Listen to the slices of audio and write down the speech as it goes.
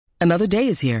Another day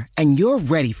is here, and you're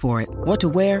ready for it. What to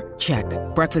wear? Check.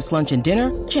 Breakfast, lunch, and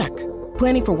dinner? Check.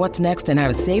 Planning for what's next and how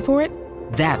to save for it?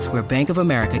 That's where Bank of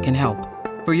America can help.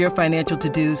 For your financial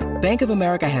to-dos, Bank of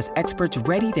America has experts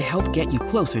ready to help get you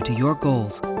closer to your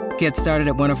goals. Get started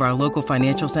at one of our local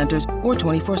financial centers or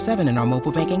 24/7 in our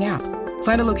mobile banking app.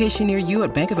 Find a location near you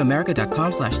at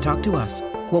bankofamerica.com/talktous.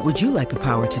 What would you like the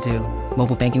power to do?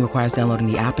 Mobile banking requires downloading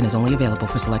the app and is only available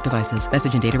for select devices.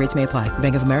 Message and data rates may apply.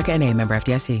 Bank of America N.A., member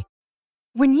FDIC.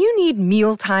 When you need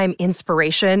mealtime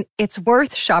inspiration, it's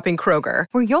worth shopping Kroger,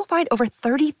 where you'll find over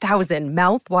 30,000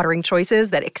 mouth-watering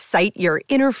choices that excite your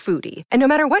inner foodie. And no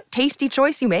matter what tasty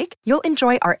choice you make, you'll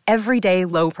enjoy our everyday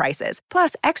low prices,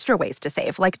 plus extra ways to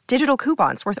save, like digital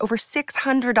coupons worth over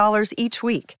 $600 each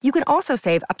week. You can also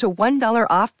save up to $1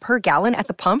 off per gallon at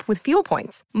the pump with fuel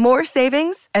points. More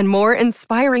savings and more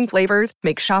inspiring flavors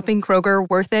make shopping Kroger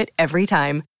worth it every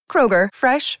time. Kroger,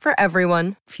 fresh for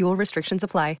everyone. Fuel restrictions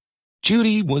apply.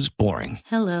 Judy was boring.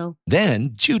 Hello.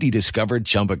 Then Judy discovered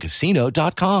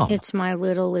ChumbaCasino.com. It's my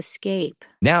little escape.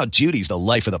 Now Judy's the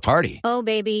life of the party. Oh,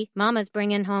 baby, mama's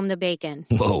bringing home the bacon.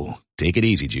 Whoa, take it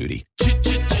easy, Judy.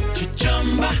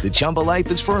 The Chumba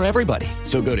life is for everybody.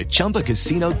 So go to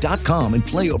ChumbaCasino.com and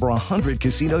play over 100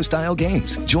 casino-style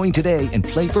games. Join today and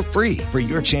play for free for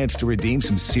your chance to redeem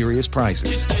some serious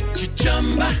prizes.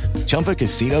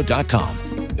 ChumbaCasino.com.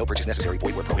 No purchase necessary.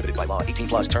 Void where prohibited by law. 18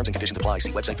 plus terms and conditions apply.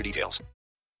 See website for details.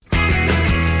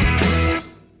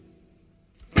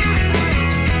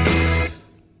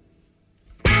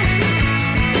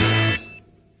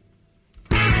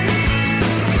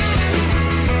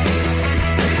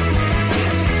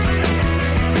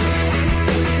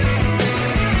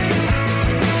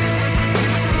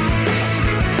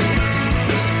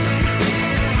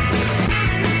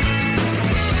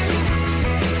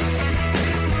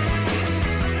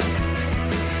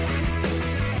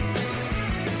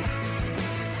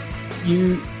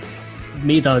 You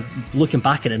made looking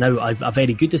back at it now, a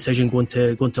very good decision going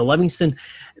to Livingston.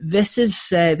 This is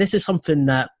something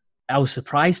that I was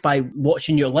surprised by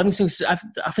watching you at Livingston.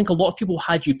 I think a lot of people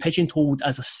had you pigeonholed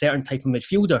as a certain type of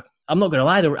midfielder. I'm not going to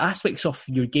lie, there were aspects of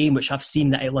your game which I've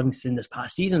seen at Livingston this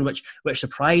past season which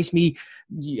surprised me.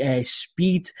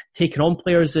 Speed, taking on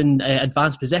players in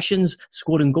advanced positions,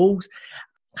 scoring goals.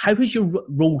 How has your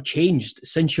role changed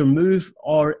since your move,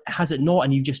 or has it not,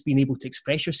 and you've just been able to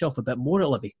express yourself a bit more at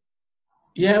Livy?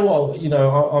 Yeah, well,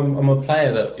 I'm a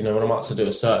player that, when I'm asked to do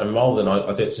a certain role, then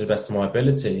I do it to the best of my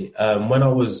ability. When I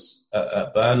was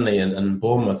at Burnley and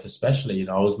Bournemouth especially,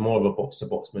 I was more of a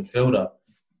box-to-box midfielder.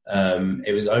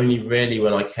 It was only really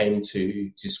when I came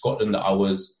to Scotland that I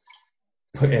was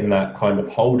put in that kind of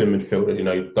holding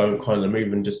midfielder, don't kind of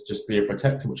move and just be a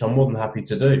protector, which I'm more than happy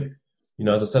to do.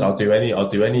 As I said, I'll do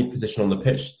any position on the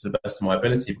pitch to the best of my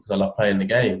ability because I love playing the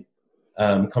game.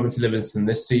 Coming to Livingston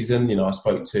this season, I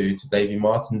spoke to Davy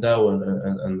Martindale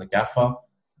and the gaffer,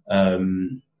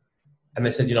 and they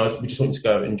said, we just want you to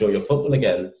go enjoy your football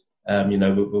again. I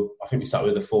think we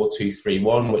started with a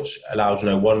 4-2-3-1, which allowed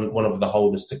one of the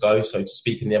holders to go, so to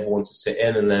speak, and the other one to sit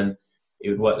in, and then it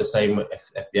would work the same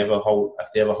if the other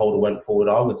holder went forward.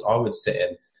 I would sit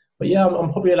in. But yeah,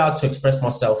 I'm probably allowed to express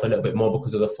myself a little bit more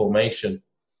because of the formation.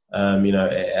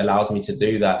 It allows me to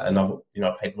do that, and I've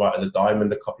played right at the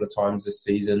diamond a couple of times this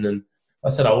season. And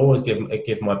like I said, I always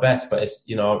give my best, but it's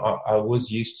I was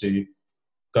used to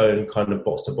going kind of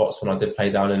box to box when I did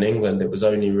play down in England. It was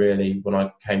only really when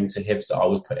I came to Hibs that I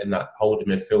was put in that holding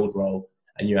midfield role,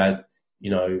 and you had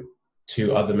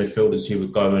two other midfielders who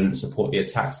would go and support the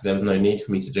attack. So there was no need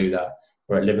for me to do that.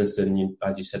 Where at Livingston,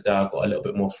 as you said there, I got a little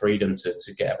bit more freedom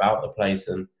to get about the place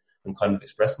and kind of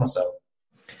express myself.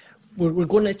 We're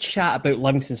going to chat about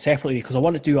Livingston separately because I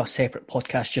want to do a separate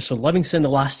podcast just on Livingston. The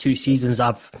last 2 seasons,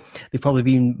 they've probably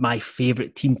been my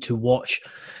favourite team to watch.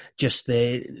 Just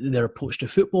their approach to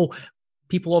football.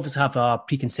 People obviously have a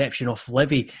preconception of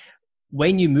Livy.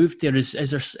 When you moved there, is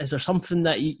there something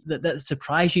that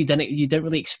surprised you? You didn't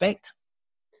really expect?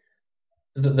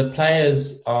 The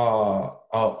players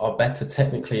are better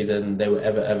technically than they were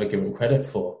ever given credit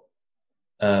for.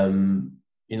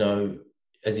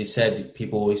 As you said,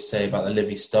 people always say about the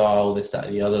Livy style, this, that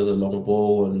and the other, the long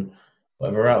ball and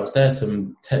whatever else. There are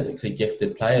some technically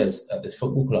gifted players at this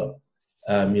football club.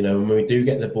 When we do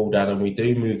get the ball down and we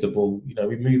do move the ball,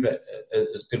 we move it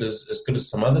as good as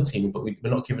some other teams, but we're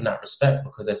not given that respect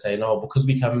because they're saying, because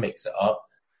we can mix it up,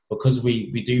 because we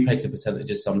do play to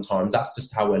percentages sometimes, that's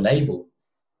just how we're labelled.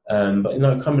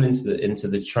 But coming into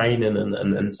the training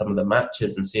and some of the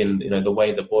matches and seeing the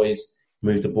way the boys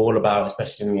move the ball about,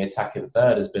 especially in the attacking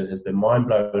third, has been mind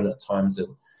blowing at times.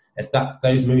 And if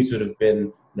those moves would have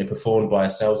been performed by a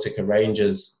Celtic, a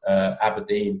Rangers,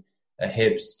 Aberdeen, at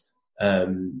Hibs,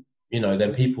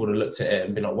 then people would have looked at it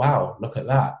and been like, wow, look at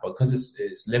that. But because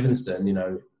it's Livingston,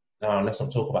 no, let's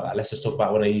not talk about that. Let's just talk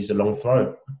about when they use a long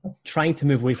throw. Trying to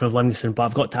move away from Livingston, but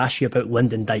I've got to ask you about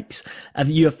Lyndon Dykes.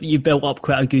 You've built up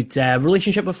quite a good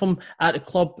relationship with him at the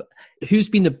club. Who's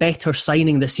been the better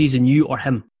signing this season, you or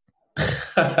him?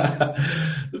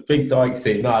 Big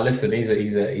Dykesy. No, listen, he's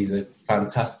a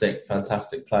fantastic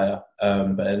player,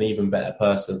 but an even better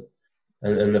person.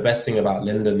 And the best thing about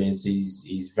Lyndon is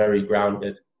he's very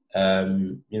grounded.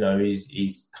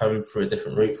 He's come through a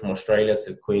different route from Australia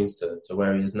to Queens to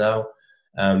where he is now.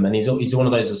 And he's one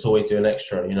of those that's always doing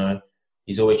extra,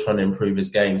 He's always trying to improve his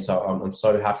game. So I'm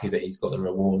so happy that he's got the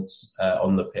rewards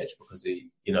on the pitch, because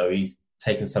he's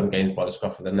taken some games by the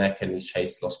scruff of the neck and he's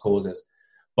chased lost causes.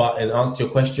 But in answer to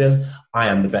your question, I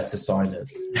am the better signing.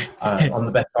 I'm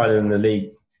the best signing in the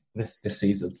league this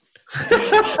season.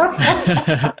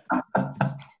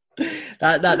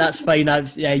 That's fine.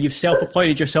 You've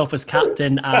self-appointed yourself as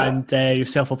captain, and you've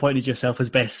self-appointed yourself as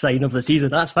best sign of the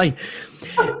season. That's fine.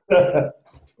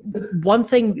 One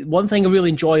thing I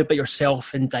really enjoy about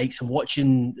yourself and Dykes and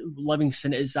watching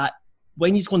Livingston is that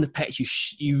when you go on the pitch,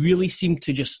 you really seem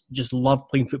to just love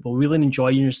playing football, really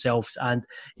enjoying yourselves, and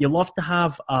you love to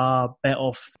have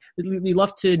you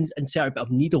love to insert a bit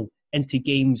of needle into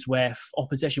games with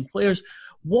opposition players.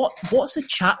 What's the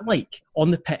chat like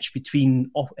on the pitch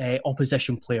between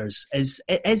opposition players? Is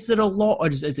there a lot, or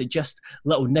is it just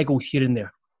little niggles here and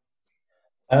there?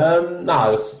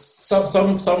 No,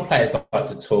 some players like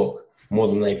to talk more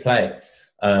than they play.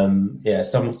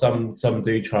 Some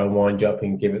do try and wind you up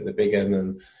and give it the big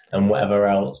end and whatever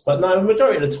else. But no, the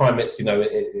majority of the time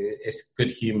it's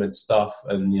good humoured stuff.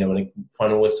 And when the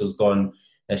final whistle's gone,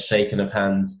 there's shaking of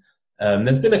hands.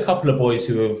 There's been a couple of boys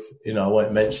who have, I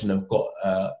won't mention, have got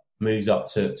moves up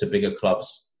to bigger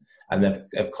clubs, and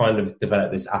they've kind of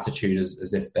developed this attitude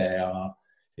as if they are,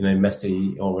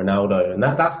 Messi or Ronaldo, and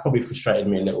that's probably frustrated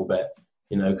me a little bit,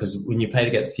 because when you played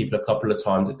against people a couple of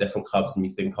times at different clubs and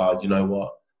you think, do you know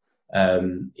what,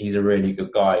 he's a really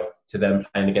good guy, to them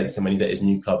playing against him when he's at his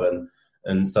new club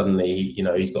and suddenly,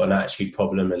 he's got an attitude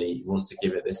problem and he wants to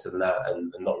give it this and that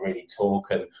and not really talk,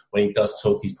 and when he does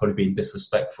talk, he's probably being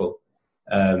disrespectful.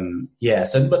 Normally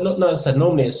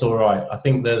it's all right. I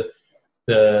think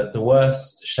the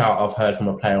worst shout I've heard from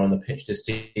a player on the pitch this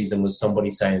season was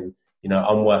somebody saying,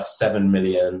 I'm worth 7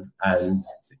 million and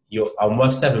I'm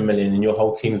worth 7 million and your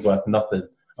whole team's worth nothing.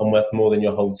 I'm worth more than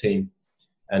your whole team.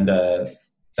 And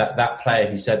that player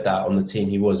who said that on the team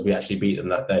we actually beat them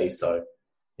that day. So,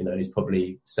 he's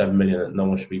probably 7 million that no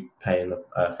one should be paying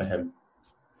for him.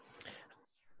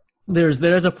 There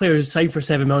is a player who signed for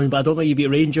 7 million, but I don't think he beat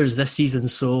Rangers this season.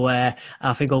 So I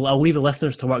think I'll leave the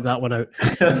listeners to work that one out.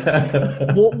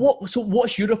 So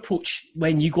what's your approach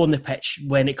when you go on the pitch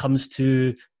when it comes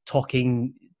to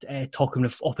talking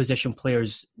with opposition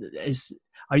players?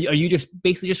 Are you just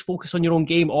basically focused on your own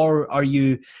game, or are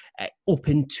you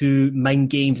open to mind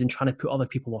games and trying to put other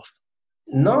people off?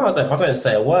 No, I don't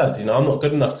say a word. I'm not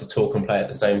good enough to talk and play at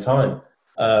the same time.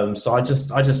 So I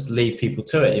just leave people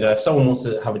to it. If someone wants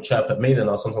to have a chirp at me, then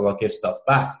sometimes I'll give stuff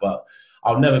back. But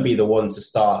I'll never be the one to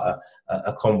start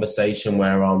a conversation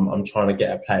where I'm trying to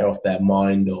get a player off their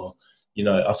mind, or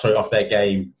off their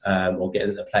game, or get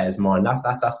into the player's mind.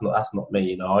 That's not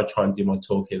me. I try and do my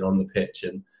talking on the pitch,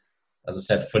 and as I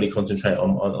said, fully concentrate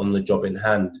on the job in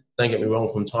hand. Don't get me wrong.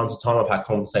 From time to time, I've had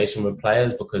conversation with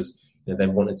players because they've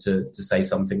wanted to say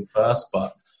something first,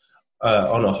 but.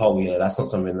 On a whole, that's not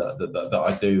something that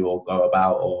I do or go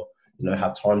about or,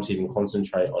 have time to even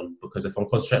concentrate on, because if I'm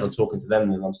concentrating on talking to them,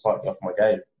 then I'm slightly off my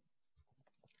game.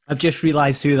 I've just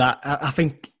realised who that, I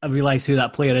think I've realised who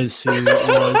that player is who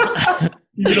was.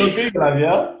 You don't Google him,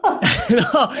 yeah?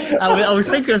 No, I was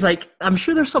thinking, I was like, I'm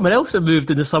sure there's someone else that moved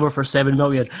in the summer for 7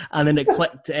 million. And then it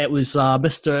clicked, it was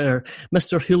Mr.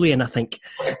 Julian, I think.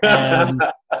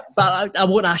 But I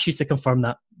won't ask you to confirm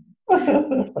that.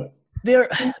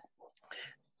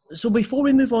 So before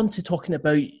we move on to talking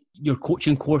about your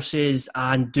coaching courses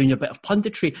and doing a bit of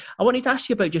punditry, I wanted to ask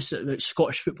you about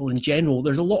Scottish football in general.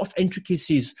 There's a lot of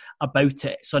intricacies about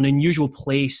it. It's an unusual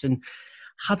place, and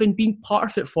having been part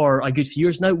of it for a good few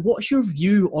years now, what's your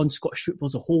view on Scottish football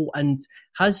as a whole, and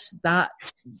has that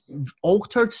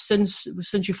altered since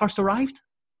you first arrived?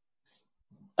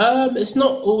 It's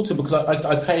not altered, because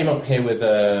I came up here with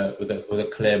a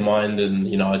clear mind,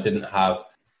 and I didn't have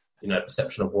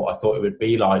perception of what I thought it would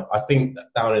be like. I think that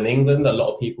down in England, a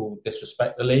lot of people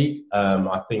disrespect the league.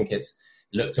 I think it's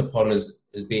looked upon as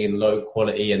being low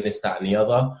quality and this, that, and the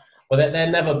other. But they're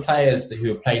never players who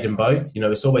have played in both.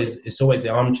 It's always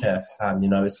the armchair fan.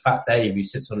 It's Fat Dave who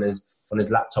sits on his on his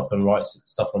laptop and writes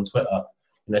stuff on Twitter.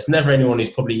 It's never anyone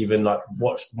who's probably even like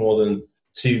watched more than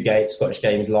 2 Scottish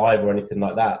games live or anything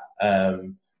like that.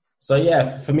 So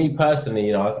yeah, for me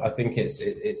personally, I think it's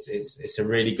a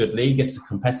really good league. It's a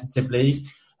competitive league.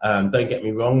 Don't get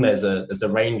me wrong. There's a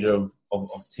range of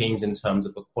teams in terms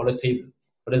of the quality,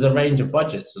 but there's a range of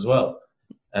budgets as well.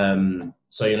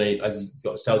 So as you've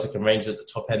got Celtic and Rangers at the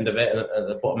top end of it, and at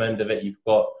the bottom end of it, you've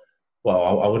got.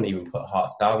 Well, I wouldn't even put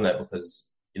Hearts down there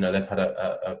because they've had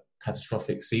a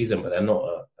catastrophic season, but they're not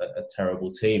a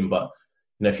terrible team. But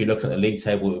if you look at the league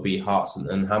table, it would be Hearts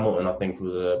and Hamilton, I think, were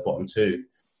the bottom 2.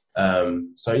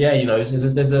 So yeah,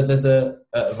 there's a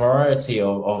variety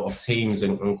of teams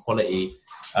and quality,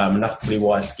 and that's probably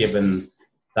why it's given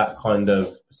that kind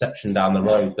of perception down the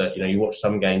road that you watch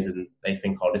some games and they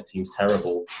think, oh, this team's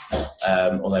terrible,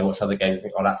 or they watch other games and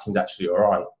think, oh, that team's actually all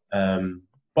right.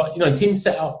 But teams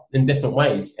set up in different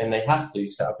ways, and they have to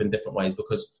set up in different ways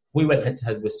because we went head to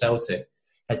head with Celtic,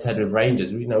 head to head with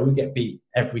Rangers. We get beat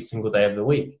every single day of the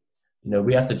week.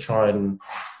 We have to try and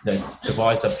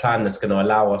devise a plan that's going to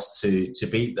allow us to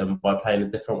beat them by playing a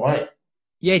different way.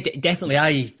 Yeah, definitely.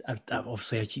 I'm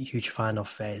obviously a huge fan of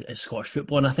Scottish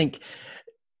football, and I think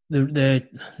the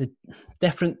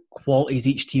different qualities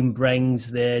each team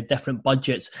brings, the different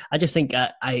budgets, I just think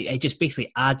it just basically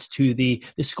adds to the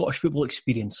Scottish football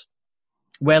experience.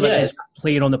 Whether it is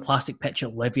playing on the plastic pitch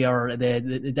at Livia or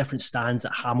the different stands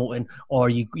at Hamilton, or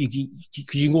you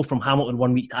can go from Hamilton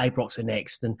one week to Ibrox the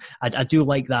next, and I do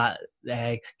like that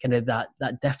kind of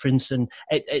that difference, and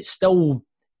it's still,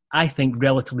 I think,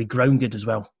 relatively grounded as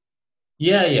well.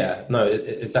 Yeah, no,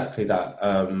 exactly that.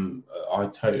 I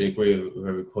totally agree with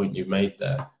every point you've made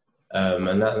there,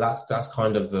 and that's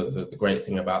kind of the great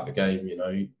thing about the game.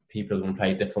 People are going to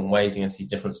play different ways and see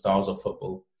different styles of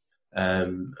football.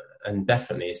 And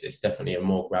definitely, it's definitely a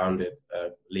more grounded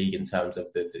league in terms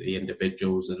of the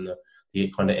individuals and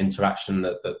the kind of interaction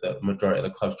that the majority of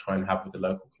the clubs try and have with the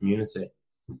local community.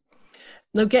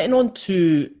 Now, getting on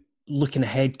to looking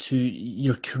ahead to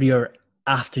your career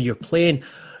after you're playing,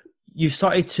 you've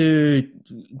started to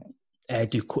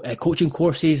do coaching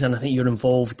courses, and I think you're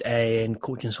involved in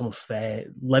coaching some of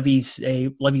Livy's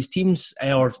teams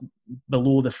or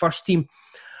below the first team.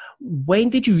 When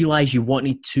did you realise you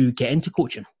wanted to get into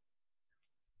coaching?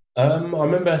 I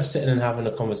remember sitting and having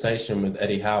a conversation with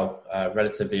Eddie Howe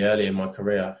relatively early in my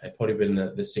career. It probably been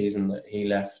the season that he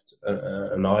left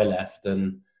and I left,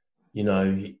 and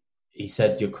he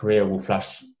said your career will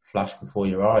flash before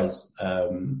your eyes.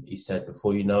 He said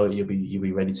before you know it, you'll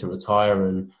be ready to retire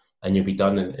and you'll be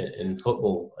done in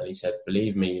football. And he said,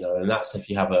 believe me, and that's if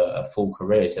you have a full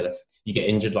career. He said if you get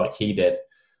injured like he did,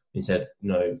 he said,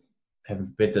 heaven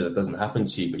forbid that it doesn't happen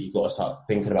to you, but you've got to start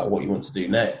thinking about what you want to do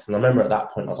next. And I remember at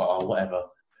that point, I was like, oh, whatever.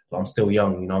 I'm still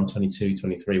young, I'm 22,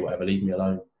 23, whatever, leave me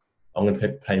alone. I'm going to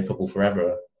be playing football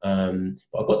forever. But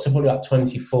I got to probably about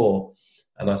 24,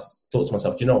 and I thought to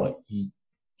myself, do you know what?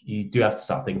 You do have to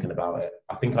start thinking about it.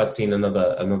 I think I'd seen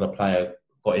another player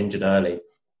got injured early.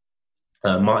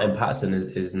 Martin Patterson,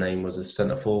 his name, was a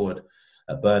centre forward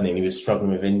at Burnley, and he was struggling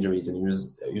with injuries, and he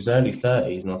was early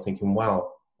 30s, and I was thinking,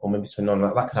 wow, or maybe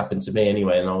 29, that could happen to me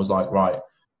anyway. And I was like, right,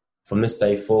 from this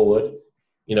day forward,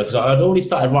 because I'd already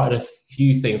started writing a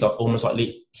few things, almost like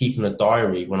keeping a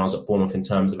diary when I was at Bournemouth in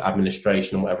terms of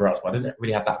administration and whatever else. But I didn't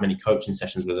really have that many coaching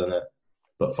sessions within it.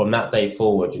 But from that day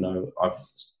forward, I've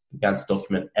began to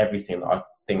document everything that I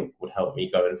think would help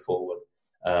me going forward.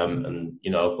 And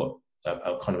I've got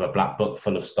a kind of a black book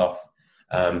full of stuff,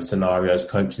 scenarios,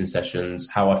 coaching sessions,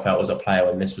 how I felt as a player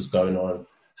when this was going on,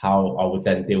 how I would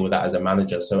then deal with that as a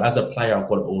manager. So as a player, I've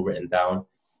got it all written down.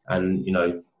 And,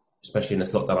 especially in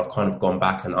this lockdown, I've kind of gone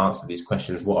back and answered these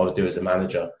questions, what I would do as a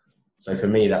manager. So for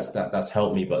me, that's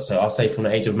helped me. But so I'll say from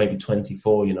the age of maybe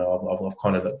 24, I've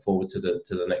kind of looked forward to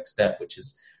the next step, which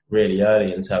is really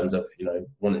early in terms of,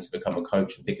 wanting to become a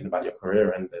coach and thinking about your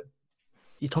career ending.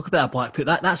 You talk about a black book,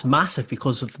 that's massive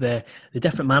because of the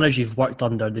different managers you've worked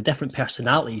under, the different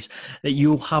personalities, that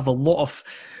you'll have a lot of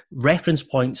reference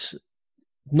points,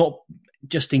 not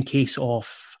just in case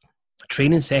of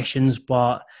training sessions,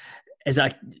 but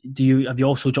have you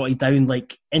also jotted down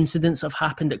like incidents that have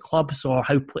happened at clubs or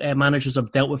how managers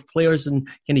have dealt with players and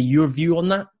kind of your view on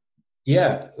that?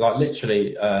 Yeah, like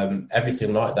literally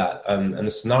everything like that. And the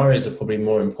scenarios are probably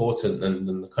more important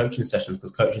than the coaching sessions,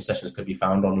 because coaching sessions could be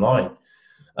found online.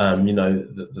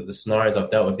 The scenarios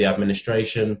I've dealt with, the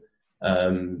administration,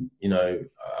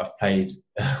 I've played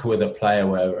with a player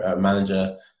where a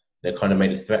manager, they kind of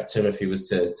made a threat to him if he was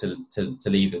to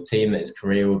leave the team, that his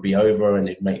career would be over and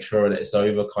he'd make sure that it's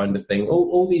over, kind of thing.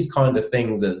 All these kind of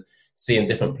things, and seeing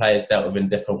different players dealt with in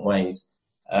different ways.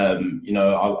 You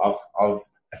know,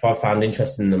 if I've found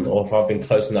interest in them, or if I've been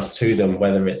close enough to them,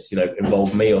 whether it's, you know,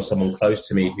 involved me or someone close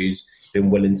to me who's been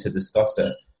willing to discuss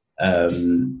it,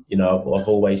 you know, I've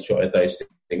always jotted those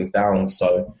things down.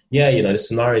 So yeah, you know, the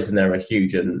scenarios in there are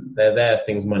huge, and they're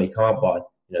things money can't buy.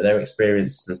 You know, they're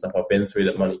experiences and stuff I've been through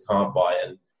that money can't buy.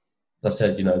 And as I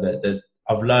said, you know,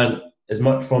 I've learned as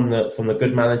much from the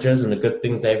good managers and the good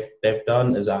things they've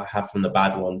done as I have from the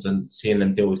bad ones, and seeing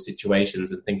them deal with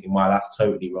situations and thinking, wow, that's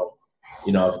totally wrong.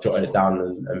 You know, I've jotted it down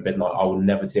and been like, I will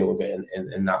never deal with it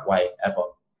in that way ever.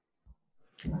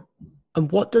 And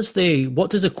what does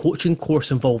a coaching course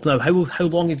involve now? How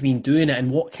long have you been doing it,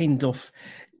 and what kind of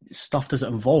stuff does it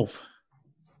involve?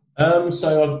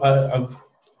 So I've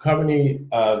currently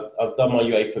I've done my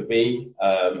UEFA B,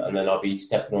 and then I'll be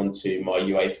stepping on to my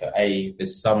UEFA A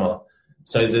this summer.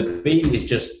 So the B is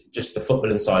just the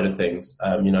footballing side of things.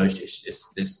 You know,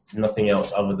 it's nothing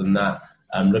else other than that.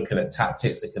 Looking at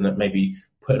tactics, looking at maybe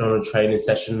putting on a training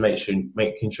session,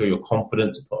 making sure you're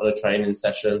confident to put on a training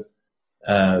session.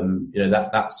 You know,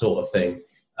 that sort of thing.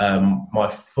 My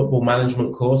football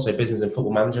management course, so business and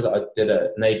football manager, that I did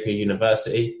at Napier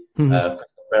University,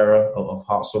 Bearer of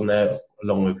Hearts on there,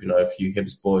 along with, you know, a few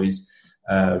Hibs boys,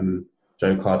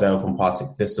 Joe Cardell from Partick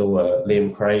Thistle,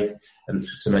 Liam Craig, and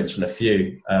to mention a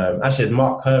few. Actually, there's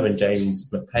Mark Kerr and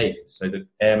James McPake, so the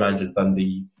Air Manager,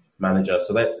 Dundee manager.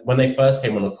 So when they first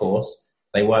came on the course,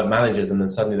 they weren't managers, and then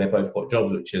suddenly they both got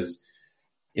jobs, which is,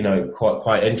 you know,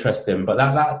 quite interesting. But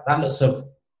that looks of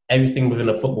everything within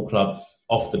a football club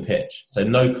off the pitch. So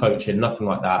no coaching, nothing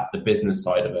like that. The business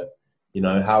side of it, you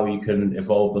know, how you can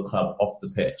evolve the club off the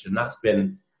pitch, and that's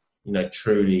been, you know,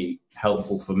 truly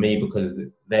helpful for me, because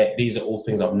these are all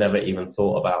things I've never even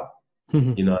thought about.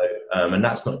 You know, and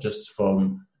that's not just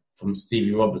from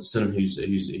Stevie Robertson, who's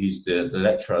the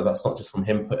lecturer. That's not just from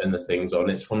him putting the things on.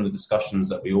 It's from the discussions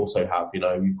that we also have. You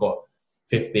know, you've got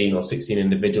 15 or 16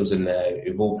 individuals in there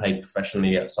who've all played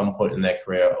professionally at some point in their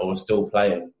career or are still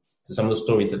playing. So some of the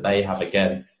stories that they have,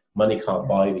 again, money can't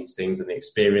buy these things, and the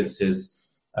experiences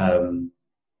and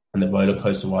the roller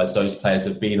coaster rides those players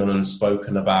have been on and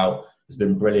spoken about has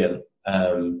been brilliant.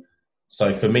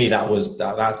 So for me, that was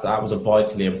a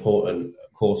vitally important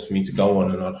course for me to go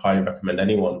on, and I'd highly recommend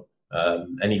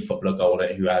any footballer go on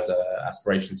it who has an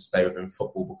aspiration to stay within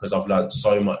football, because I've learned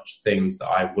so much things that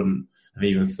I wouldn't have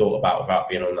even thought about without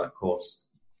being on that course.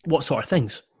 What sort of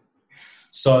things?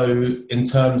 So in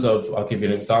terms of, I'll give you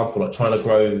an example, like trying to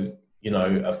grow, you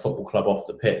know, a football club off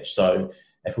the pitch. So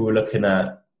if we were looking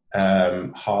at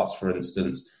Hearts, for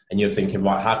instance, and you're thinking,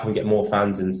 right, how can we get more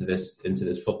fans into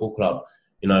this football club?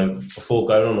 You know, before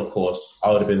going on a course,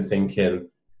 I would have been thinking,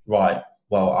 right,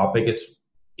 well, our biggest,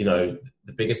 you know,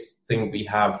 the biggest thing we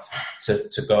have to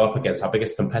go up against, our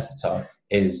biggest competitor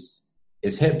is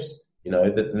Hibs. You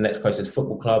know, the next closest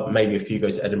football club, maybe a few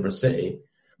go to Edinburgh City,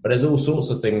 but there's all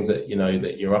sorts of things that, you know,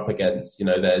 that you're up against. You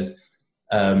know, there's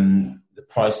the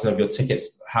pricing of your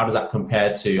tickets. How does that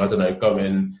compare to, I don't know,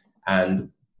 going and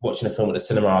watching a film at the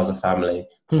cinema as a family,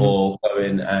 or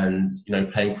going and, you know,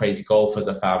 playing crazy golf as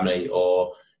a family,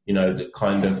 or, you know,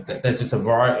 there's just a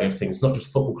variety of things, not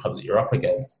just football clubs that you're up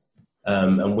against.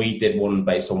 And we did one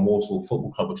based on Walsall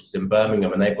Football Club, which was in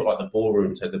Birmingham, and they've got like the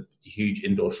ballroom, so the huge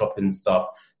indoor shopping stuff.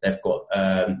 They've got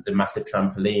the massive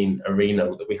trampoline arena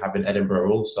that we have in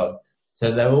Edinburgh also. So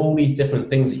there are all these different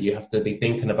things that you have to be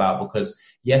thinking about, because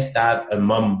yes, dad and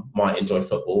mum might enjoy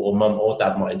football, or mum or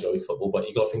dad might enjoy football, but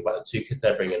you've got to think about the two kids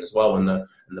they're bringing as well, and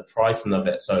the pricing of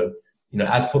it. So, you know,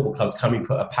 as football clubs, can we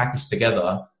put a package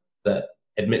together that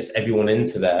admits everyone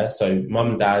into there? So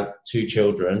mum, dad, two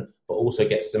children, but also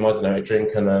gets them, I don't know, a drink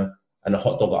and a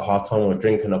hot dog at half time, or a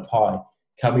drink and a pie.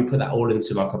 Can we put that all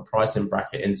into like a pricing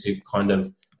bracket, into kind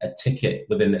of a ticket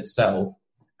within itself,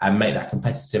 and make that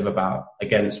competitive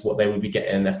against what they would be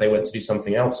getting if they went to do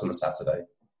something else on a Saturday?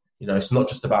 You know, it's not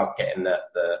just about getting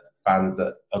the fans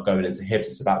that are going into Hibs,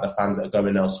 it's about the fans that are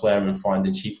going elsewhere and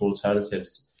finding cheaper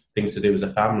alternatives, things to do as a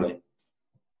family.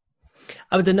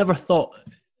 I would have never thought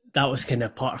that was kind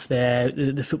of part of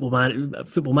the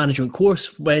football management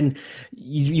course, when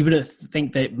you wouldn't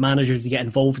think that managers would get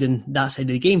involved in that side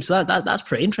of the game. So that's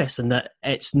pretty interesting, that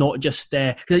it's not just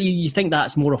because you think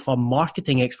that's more of a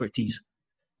marketing expertise.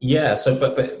 Yeah, so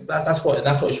but that's what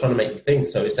it's trying to make you think.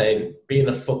 So it's saying, being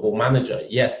a football manager,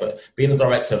 yes, but being a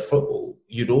director of football,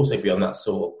 you'd also be on that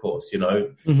sort of course, you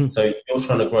know. So you're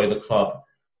trying to grow the club.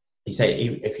 You say,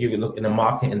 if you look in the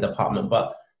marketing department,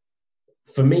 but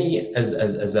for me,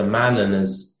 as a man, and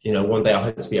as, you know, one day I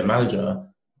hope to be a manager,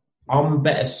 I'm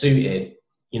better suited,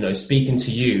 you know, speaking to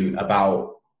you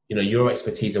about, you know, your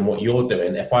expertise and what you're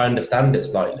doing, if I understand it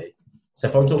slightly. So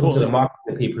if I'm talking to the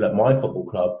marketing people at my football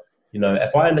club,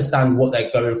 If I understand what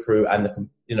they're going through and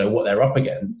what they're up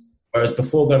against, whereas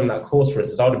before going on that course, for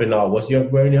instance, I would have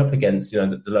been, we're only up against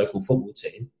the local football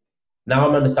team. Now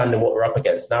I'm understanding what we're up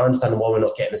against. Now I'm understanding why we're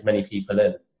not getting as many people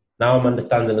in. Now I'm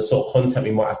understanding the sort of content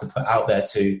we might have to put out there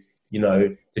to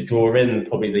draw in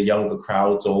probably the younger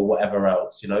crowds or whatever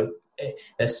else.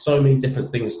 There's so many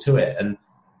different things to it, and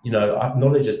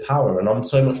knowledge is power, and I'm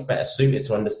so much better suited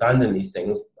to understanding these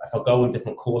things if I go on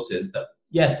different courses. That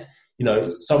yes,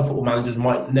 some football managers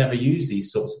might never use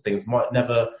these sorts of things, might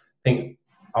never think,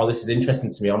 oh, this is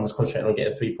interesting to me, I'm just concentrating on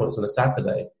getting 3 points on a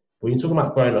Saturday. When you're talking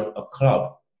about growing a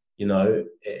club,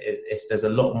 there's a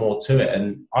lot more to it.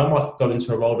 And I might go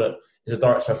into a role that is a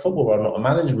director of football role, not a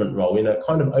management role. It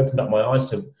kind of opened up my eyes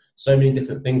to so many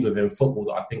different things within football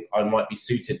that I think I might be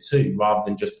suited to, rather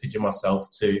than just pitching myself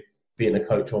to being a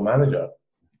coach or manager.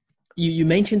 You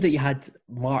mentioned that you had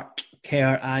Mark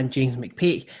Kerr and James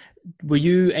McPake. Were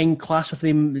you in class with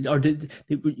them, or did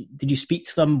you speak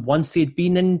to them once they'd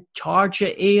been in charge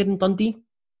at Ayr and Dundee?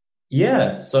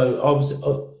 Yeah, so obviously,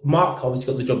 Mark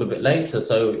obviously got the job a bit later,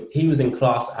 so he was in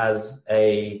class as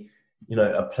a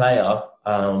player /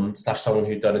 someone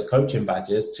who'd done his coaching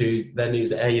badges, to then he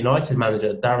was Ayr United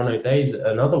manager. Darren O'Day's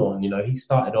another one. He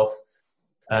started off,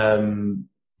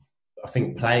 I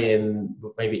think, playing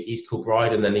maybe East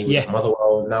Kilbride, and then he was at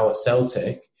Motherwell, now at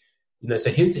Celtic.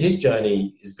 So his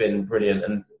journey has been brilliant,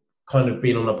 and kind of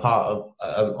been on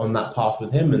on that path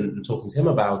with him and talking to him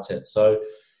about it. So,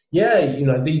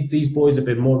 these boys have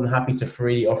been more than happy to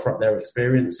freely offer up their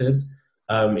experiences.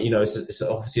 It's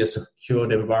obviously a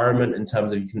secured environment in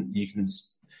terms of you can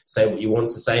say what you want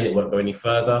to say and it won't go any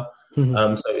further.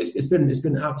 Mm-hmm. So it's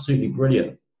been absolutely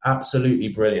brilliant,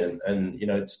 and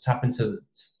to tap into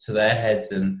their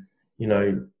heads, and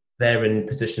they're in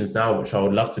positions now which I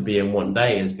would love to be in one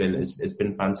day, has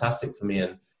been fantastic for me,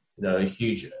 and a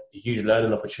huge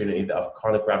learning opportunity that I've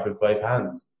kind of grabbed with both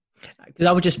hands. Because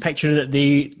I was just picturing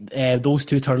that those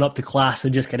two turn up to class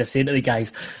and just kind of say to the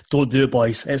guys, "Don't do it,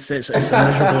 boys. It's a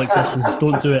miserable existence.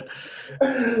 Don't do it."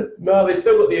 No, they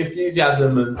still got the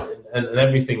enthusiasm and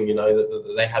everything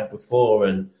that they had before,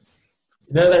 and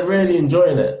they're really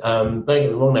enjoying it. Don't get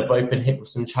me wrong; they've both been hit with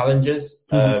some challenges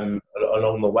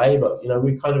along the way, but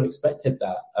we kind of expected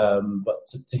that. But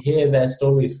to hear their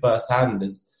stories firsthand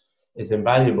is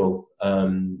invaluable.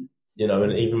 And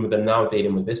even with them now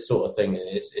dealing with this sort of thing,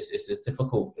 it's a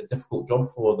difficult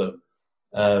job for them.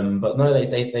 But no,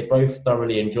 they both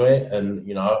thoroughly enjoy it, and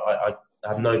I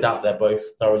have no doubt they'll both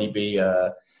thoroughly be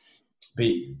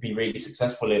really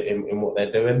successful in what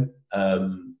they're doing.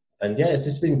 And it's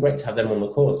just been great to have them on the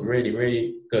course. Really,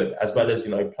 really good, as well as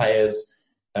players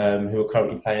who are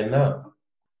currently playing now.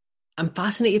 I'm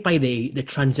fascinated by the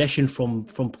transition from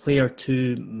player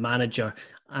to manager,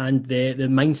 and the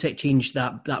mindset change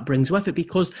that brings with it,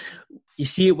 because you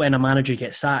see it when a manager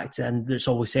gets sacked, and it's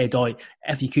always said,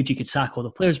 if you could sack all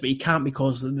the players, but you can't,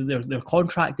 because they're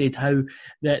contracted. How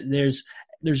that there's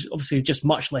obviously just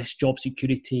much less job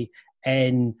security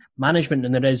in management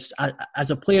than there is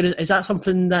as a player. Is that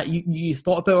something that you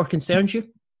thought about or concerns you?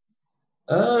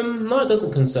 No, it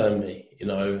doesn't concern me.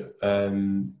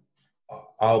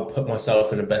 I'll put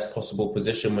myself in the best possible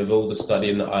position with all the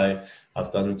studying that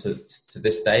I've done to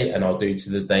this date, and I'll do to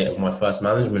the date of my first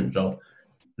management job.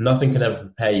 Nothing can ever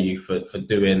prepare you for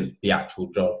doing the actual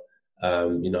job.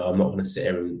 I'm not going to sit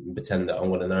here and pretend that I'm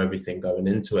going to know everything going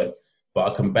into it,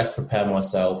 but I can best prepare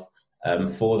myself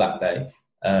for that day.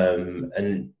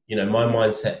 My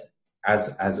mindset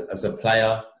as a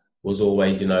player was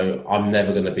always, I'm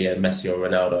never going to be a Messi or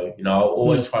Ronaldo. I'll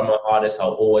always try my hardest.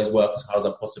 I'll always work as hard as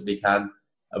I possibly can,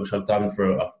 which I've done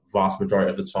for a vast majority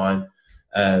of the time,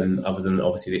 other than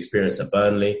obviously the experience at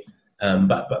Burnley.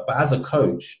 But as a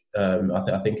coach,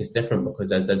 I think it's different, because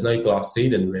there's no glass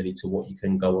ceiling really to what you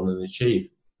can go on and achieve,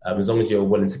 as long as you're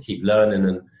willing to keep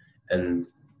learning. And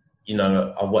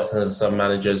I've worked under some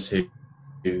managers who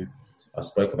I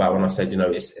spoke about when I said,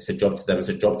 it's a job to them, it's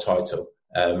a job title.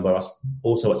 But I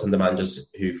also worked under managers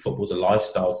who football's a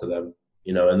lifestyle to them,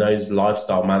 and those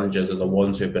lifestyle managers are the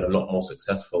ones who have been a lot more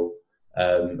successful.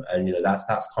 And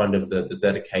that's kind of the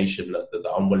dedication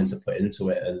that I'm willing to put into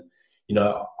it. And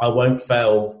I won't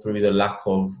fail through the lack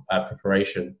of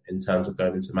preparation in terms of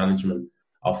going into management.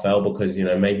 I'll fail because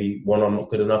maybe one, I'm not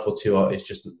good enough, or two, it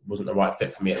just wasn't the right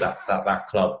fit for me at that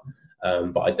club.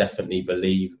 But I definitely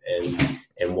believe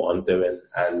in what I'm doing,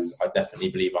 and I definitely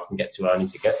believe I can get to where I need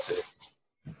to get to.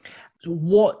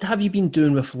 What have you been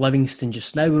doing with Livingston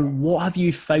just now, and what have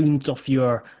you found of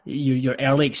your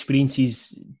early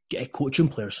experiences coaching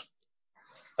players?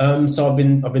 So I've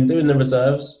been doing the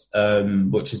reserves,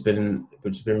 which has been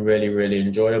really, really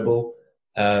enjoyable.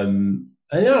 And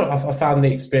And I found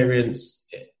the experience,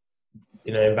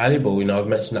 invaluable. I've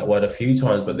mentioned that word a few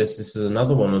times, but this is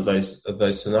another one of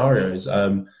those scenarios.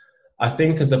 I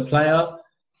think as a player,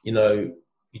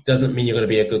 it doesn't mean you're going to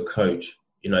be a good coach.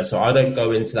 So I don't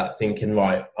go into that thinking,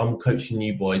 right, I'm coaching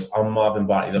you boys. I'm Marvin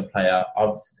Bartley, the player.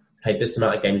 I've played this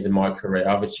amount of games in my career.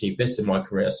 I've achieved this in my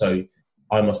career, so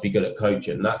I must be good at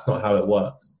coaching. That's not how it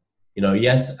works.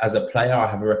 Yes, as a player, I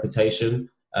have a reputation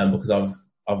because I've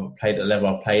played at the level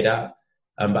I've played at.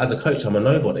 But as a coach, I'm a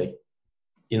nobody.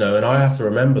 And I have to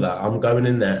remember that. I'm going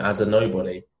in there as a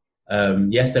nobody.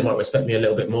 Yes, they might respect me a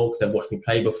little bit more because they've watched me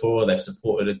play before. They've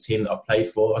supported a team that I've played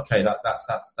for. Okay, that's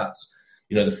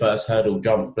the first hurdle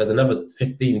jump. But there's another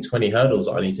 15, 20 hurdles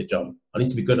that I need to jump. I need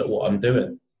to be good at what I'm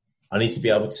doing. I need to be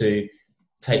able to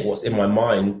take what's in my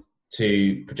mind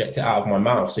to project it out of my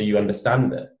mouth so you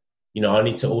understand it. I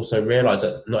need to also realise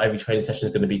that not every training session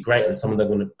is going to be great and some of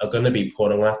them are going to be poor,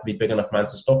 and I'm going to have to be big enough man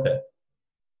to stop it.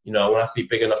 I want to have to be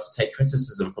big enough to take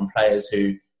criticism from players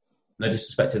who, no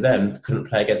disrespect to them, couldn't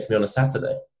play against me on a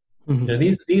Saturday.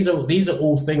 Mm-hmm. These are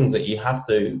all things that you have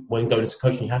to, when going to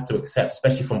coaching, you have to accept,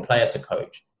 especially from player to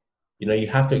coach. You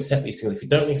have to accept these things. If you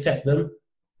don't accept them,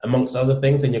 amongst other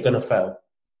things, then you're going to fail.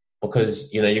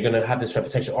 Because, you're going to have this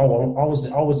reputation, I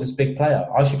was this big player,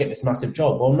 I should get this massive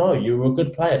job. Well, no, you're a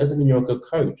good player. It doesn't mean you're a good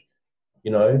coach.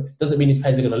 Doesn't mean these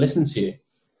players are going to listen to you.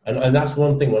 And that's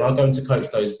one thing, when I go in to coach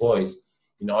those boys,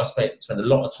 I spend a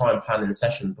lot of time planning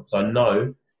sessions because I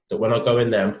know that when I go in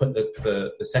there and put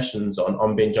the sessions on,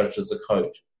 I'm being judged as a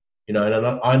coach. And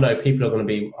I know people are going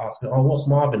to be asking, oh, what's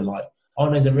Marvin like? Oh,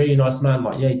 no, he's a really nice man.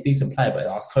 Like, yeah, he's a decent player, but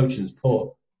our coaching's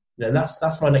poor. And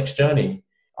that's my next journey.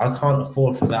 I can't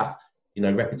afford for that,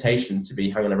 reputation to be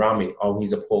hanging around me. Oh,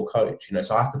 he's a poor coach.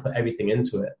 So I have to put everything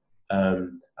into it,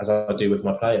 as I do with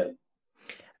my player.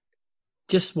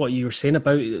 Just what you were saying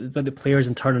about the players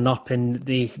and turning up, and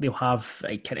they'll have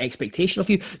a kind of expectation of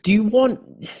you. Do you want,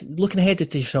 looking ahead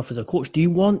to yourself as a coach, do you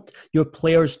want your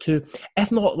players to,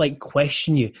 if not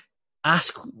question you,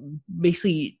 ask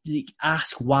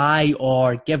why,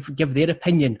 or give their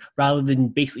opinion rather than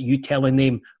basically you telling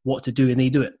them what to do and they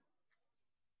do it?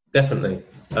 Definitely.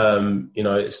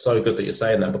 It's so good that you're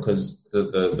saying that, because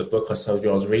the book I told you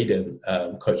I was reading,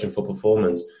 Coaching for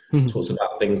Performance, talks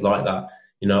about things like that.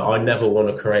 I never want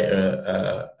to create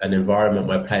an environment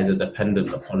where players are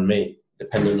dependent upon me,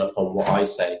 dependent upon what I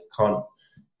say, can't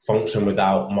function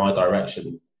without my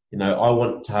direction. I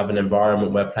want to have an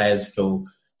environment where players feel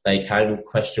they can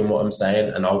question what I'm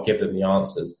saying and I'll give them the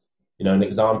answers. An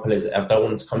example is, I don't want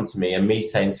them to come to me and me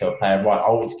saying to a player, right, I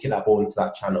want to kick that ball into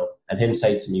that channel, and him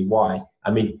say to me, why?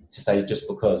 And me to say, just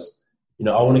because.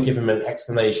 I want to give him an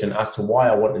explanation as to why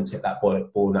I want him to hit that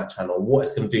ball in that channel, what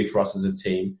it's going to do for us as a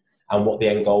team, and what the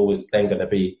end goal is then going to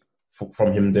be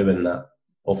from him doing that,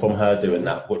 or from her doing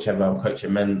that, whichever I'm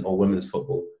coaching, men or women's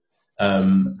football.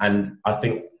 And I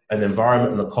think an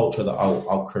environment and a culture that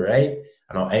I'll create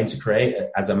and I'll aim to create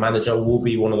as a manager will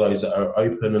be one of those that are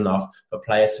open enough for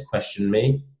players to question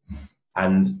me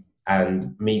and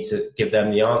me to give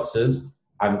them the answers,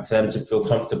 and for them to feel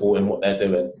comfortable in what they're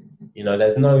doing.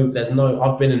 There's no.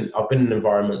 I've been in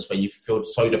environments where you feel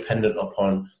so dependent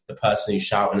upon the person who's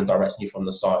shouting and directing you from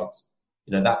the sides.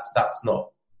 That's not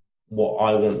what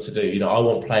I want to do. I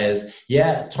want players.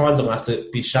 Yeah, at times I'm gonna have to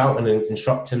be shouting and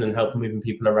instructing and helping moving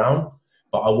people around,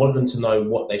 but I want them to know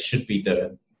what they should be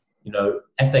doing.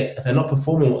 If they're not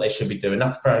performing what they should be doing,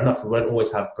 that's fair enough. We won't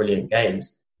always have brilliant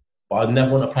games, but I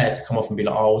never want a player to come off and be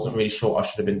like, oh, I wasn't really sure what I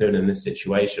should have been doing in this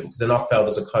situation, because then I failed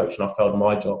as a coach and I failed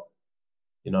my job.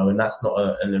 And that's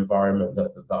not an environment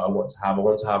that I want to have. I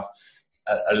want to have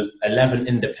 11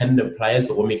 independent players,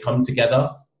 but when we come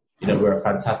together, we're a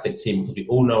fantastic team, because we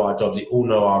all know our jobs, we all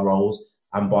know our roles,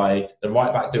 and by the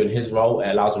right back doing his role, it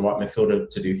allows the right midfielder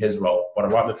to do his role. By the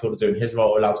right midfielder doing his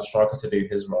role, it allows the striker to do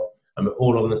his role, and we're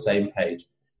all on the same page.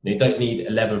 You don't need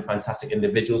 11 fantastic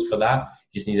individuals for that.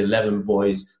 You just need 11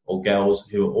 boys or girls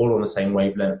who are all on the same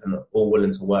wavelength and are all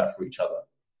willing to work for each other.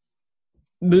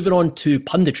 Moving on to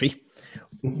punditry.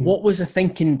 What was the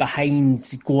thinking behind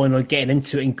getting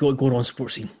into it and going on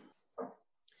Sports Scene?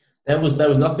 There was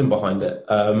nothing behind it.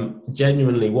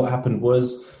 Genuinely, what happened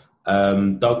was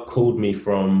Doug called me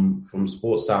from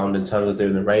Sports Sound in terms of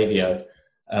doing the radio,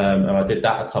 and I did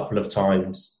that a couple of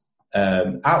times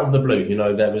out of the blue.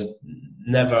 There was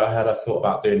never had I thought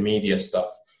about doing media stuff.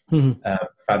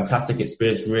 Fantastic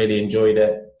experience, really enjoyed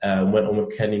it. Went on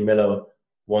with Kenny Miller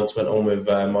once, went on with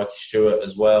Mikey Stewart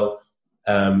as well.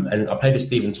 And I played with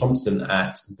Stephen Thompson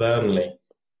at Burnley.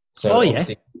 So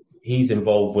he's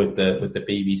involved with the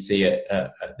BBC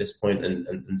at this point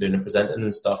and doing the presenting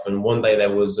and stuff. And one day there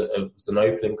was an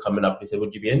opening coming up. He said,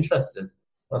 would you be interested?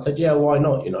 And I said, yeah, why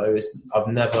not? You know,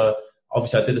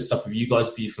 obviously I did the stuff with you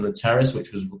guys, View from the Terrace,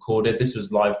 which was recorded. This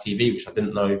was live TV, which I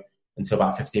didn't know until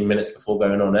about 15 minutes before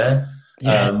going on air.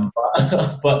 Yeah.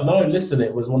 But no, listen,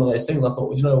 it was one of those things. I thought,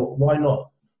 well, you know, why not?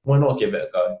 Why not give it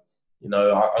a go? You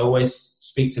know, I always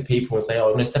speak to people and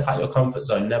say, step out your comfort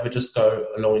zone. Never just go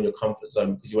along in your comfort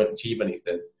zone because you won't achieve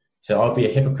anything. So I'd be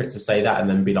a hypocrite to say that and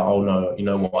then be like, oh no, you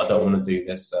know what? I don't want to do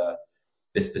this,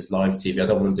 this live TV. I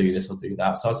don't want to do this or do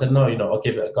that. So I said, no, you know, I'll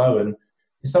give it a go. And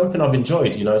it's something I've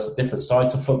enjoyed. You know, it's a different side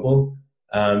to football.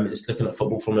 It's looking at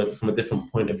football from a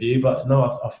different point of view. But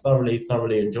no, I've thoroughly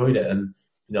enjoyed it. And,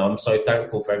 you know, I'm so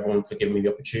thankful for everyone for giving me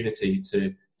the opportunity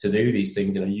to do these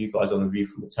things. You know, you guys on the View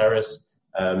from the Terrace,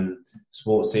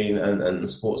 Sports Scene and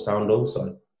Sports Sound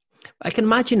also. I can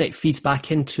imagine it feeds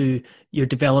back into your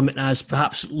development as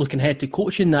perhaps looking ahead to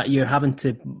coaching, that you're having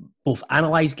to both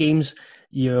analyse games,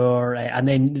 and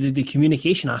then the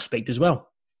communication aspect as well.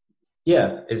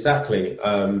 Yeah, exactly.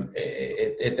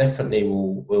 It definitely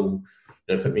will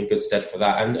put me in good stead for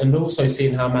that. And also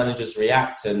seeing how managers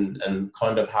react and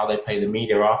kind of how they play the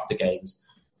media after games.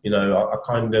 You know, I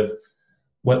kind of,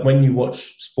 when you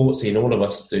watch Sportsy, and all of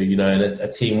us do, you know, and a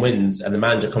team wins and the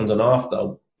manager comes on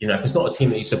after, you know, if it's not a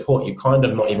team that you support, you're kind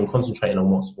of not even concentrating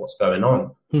on what's going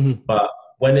on. Mm-hmm. But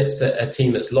when it's a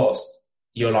team that's lost,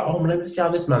 you're like, oh, let's see how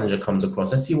this manager comes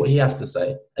across. Let's see what he has to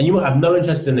say. And you might have no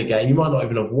interest in the game. You might not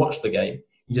even have watched the game.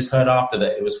 You just heard after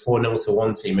that it was 4-0 to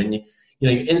one team. And,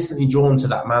 you're instantly drawn to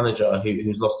that manager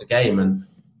who's lost the game. And,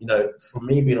 you know, for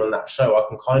me being on that show, I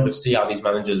can kind of see how these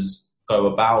managers go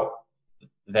about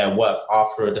their work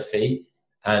after a defeat.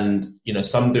 And, you know,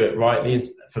 some do it rightly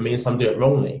for me and some do it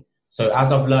wrongly. So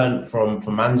as I've learned from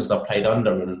managers I've played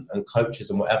under and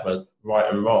coaches and whatever,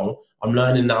 right and wrong, I'm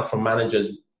learning now from managers,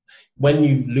 when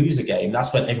you lose a game,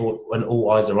 that's when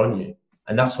all eyes are on you.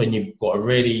 And that's when you've got to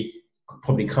really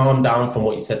probably calm down from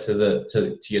what you said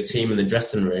to your team in the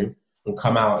dressing room and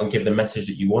come out and give the message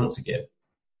that you want to give,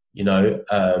 you know.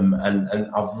 And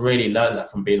I've really learned that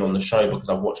from being on the show because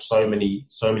I've watched so many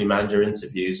manager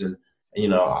interviews and you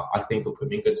know, I think it'll put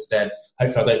me in good stead.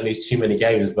 Hopefully I don't lose too many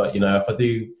games, but, you know, if I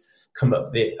do come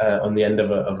up on the end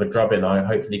of a drubbing, I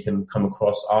hopefully can come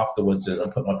across afterwards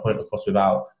and put my point across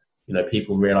without, you know,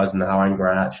 people realising how angry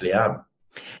I actually am.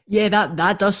 Yeah,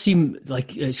 that does seem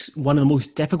like it's one of the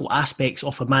most difficult aspects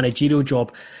of a managerial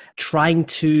job, trying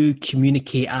to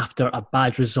communicate after a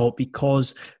bad result,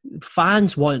 because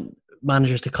fans want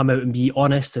managers to come out and be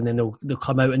honest, and then they'll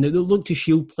come out and they'll look to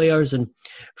shield players and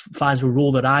fans will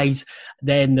roll their eyes.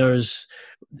 Then there's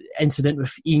incident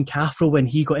with Ian Cathro when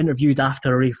he got interviewed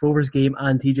after a Raith Rovers game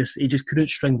and he just couldn't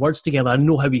string words together. I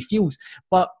know how he feels.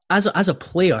 But as a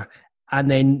player, and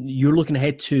then you're looking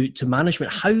ahead to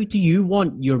management, how do you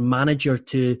want your manager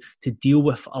to deal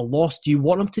with a loss? Do you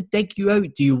want him to dig you out?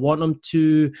 Do you want him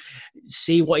to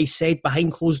say what he said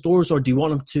behind closed doors? Or do you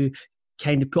want him to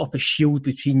kind of put up a shield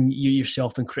between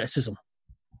yourself and criticism?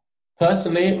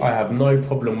 Personally, I have no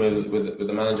problem with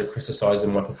the manager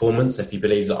criticising my performance if he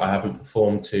believes that I haven't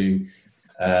performed to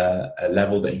a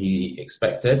level that he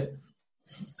expected.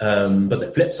 But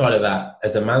the flip side of that,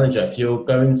 as a manager, if you're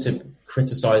going to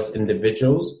criticise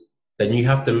individuals, then you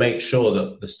have to make sure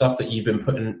that the stuff that you've been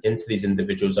putting into these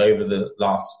individuals over the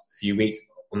last few weeks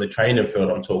on the training field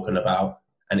I'm talking about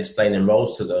and explaining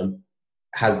roles to them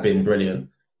has been brilliant.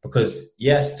 Because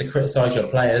yes, to criticise your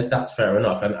players, that's fair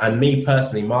enough. And me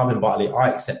personally, Marvin Bartley, I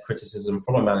accept criticism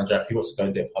from a manager if he wants to go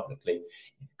and do it publicly.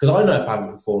 Because I know if I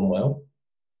haven't performed well,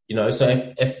 you know,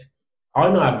 so if I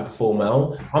know I haven't performed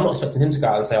well, I'm not expecting him to go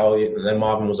out and say, oh, then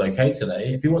Marvin was okay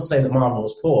today. If he wants to say that Marvin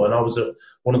was poor and I was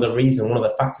one of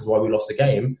the factors why we lost the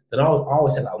game, then I'll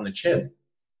always take that on the chin.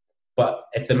 But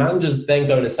if the manager's then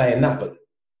going and saying that, but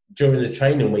during the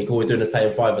training week, all we're doing is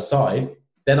playing five-a-side,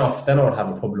 then I would have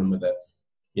a problem with it.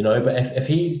 You know, but if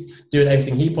he's doing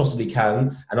everything he possibly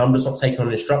can and I'm just not taking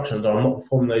on instructions or I'm not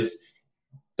performing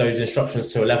those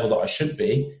instructions to a level that I should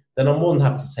be, then I'm more than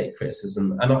happy to take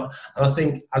criticism. And I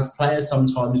think as players,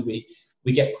 sometimes we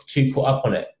get too caught up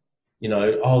on it. You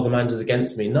know, oh, the manager's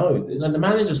against me. No, the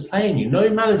manager's playing you. No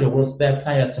manager wants their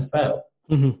player to fail.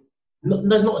 Mm-hmm.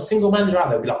 There's not a single manager out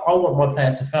there who'll be like, I want my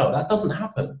player to fail. That doesn't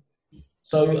happen.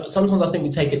 So sometimes I think we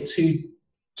take it too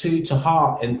to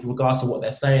heart in regards to what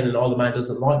they're saying and, oh, the man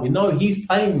doesn't like me. No, he's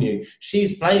playing you.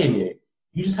 She's playing you.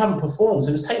 You just haven't performed.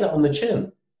 So just take that on the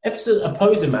chin. If it's an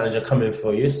opposing manager coming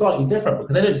for you, it's slightly different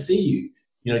because they don't see you,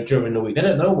 you know, during the week. They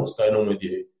don't know what's going on with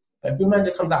you. But if your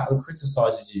manager comes out and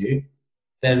criticises you,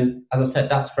 then, as I said,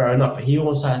 that's fair enough. But he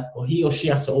or she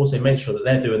has to also make sure that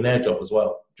they're doing their job as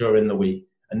well during the week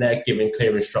and they're giving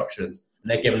clear instructions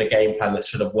and they're giving a game plan that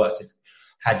should have worked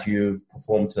had you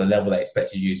performed to the level they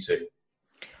expected you to.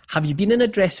 Have you been in a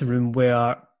dressing room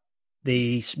where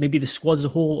maybe the squad as a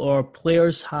whole or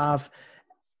players have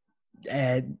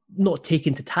not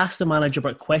taken to task the manager,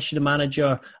 but questioned the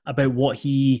manager about what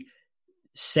he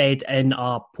said in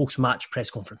a post-match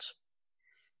press conference?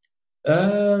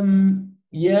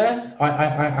 Yeah, I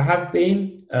have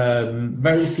been.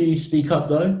 Very few speak up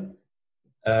though.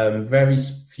 Very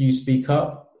few speak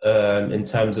up in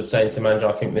terms of saying to the manager,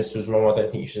 I think this was wrong, I don't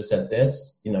think you should have said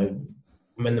this. You know,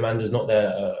 when the manager's not there,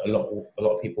 a lot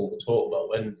of people will talk, but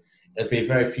when there'll be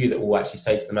very few that will actually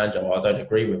say to the manager, well, I don't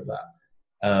agree with that.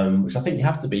 Which I think you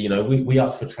have to be. You know, we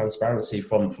ask for transparency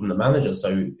from the manager,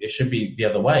 so it should be the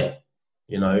other way.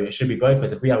 You know, it should be both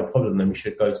ways. If we have a problem, then we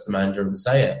should go to the manager and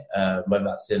say it, whether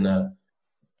that's in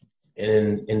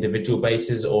an individual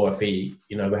basis or if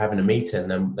we're having a meeting,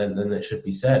 then it should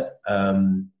be said.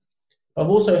 I've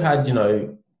also had,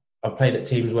 I've played at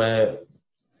teams where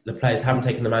the players haven't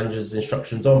taken the manager's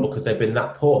instructions on because they've been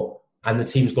that poor, and the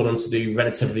team's gone on to do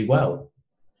relatively well.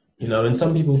 And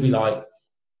some people will be like,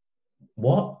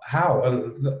 what? How?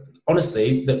 And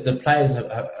honestly, the players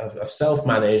have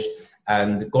self-managed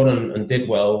and gone on and did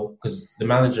well because the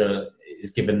manager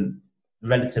is given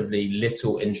relatively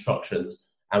little instructions,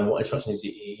 and what instructions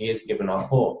he is given are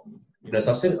poor.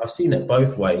 So I've seen it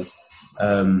both ways.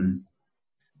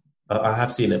 I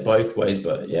have seen it both ways,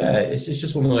 but yeah, it's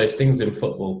just one of those things in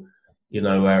football.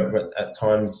 Where at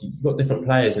times you've got different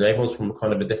players, everyone's from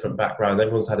kind of a different background,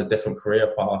 everyone's had a different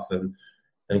career path and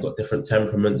got different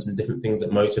temperaments and different things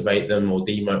that motivate them or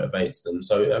demotivates them.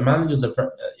 So being a manager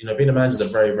is a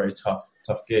very, very tough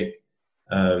gig.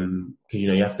 Because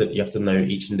you have to know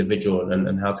each individual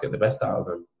and how to get the best out of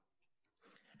them.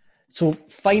 So,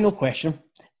 final question.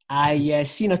 I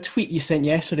seen a tweet you sent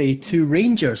yesterday to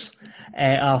Rangers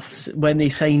when they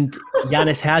signed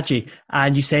Ianis Hagi,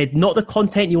 and you said not the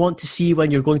content you want to see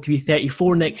when you're going to be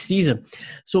 34 next season.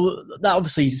 So that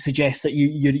obviously suggests that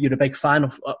you're a big fan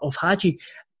of Hagi.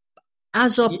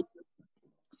 Sorry,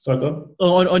 go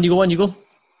on. On you go.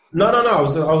 No. I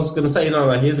was going to say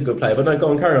he is a good player, but no,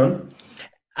 go on, carry on.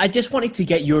 I just wanted to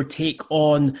get your take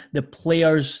on the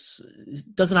players.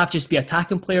 It doesn't have to just be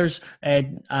attacking players,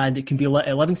 and it can be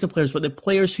Livingston players, but the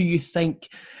players who you think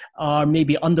are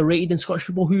maybe underrated in Scottish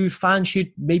football, who fans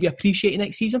should maybe appreciate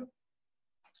next season.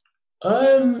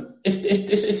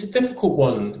 It's a difficult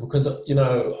one because I'm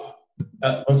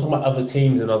talking about other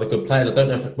teams and other good players. I don't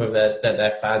know whether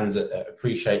their fans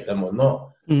appreciate them or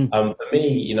not. For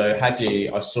me, Hagi,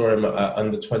 I saw him at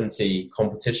under-20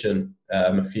 competition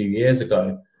a few years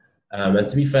ago. And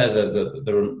to be fair,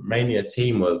 the Romania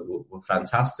team were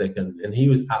fantastic, and he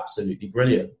was absolutely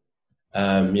brilliant.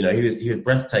 He was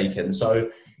breathtaking. So,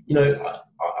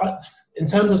 I, in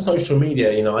terms of social media,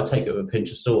 I take it with a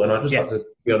pinch of salt, and I just like to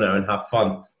be on there and have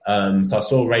fun. So I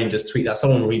saw Rangers tweet that.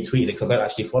 Someone retweeted it because I don't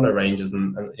actually follow Rangers,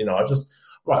 and I just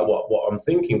write what I'm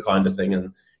thinking, kind of thing.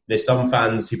 And there's some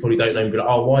fans who probably don't know me, be like,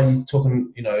 oh, why is he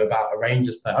talking, about a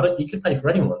Rangers player? You can play for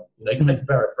anyone. You can play for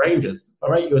Berwick Rangers. If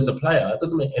I rate you as a player, it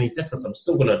doesn't make any difference. I'm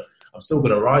still gonna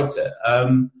write it.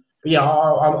 But yeah,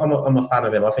 I'm a fan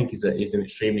of him. I think he's an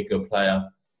extremely good player.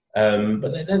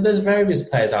 But there's various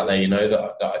players out there,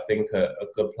 that I think are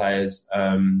good players.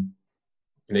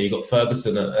 You got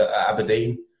Ferguson at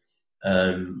Aberdeen.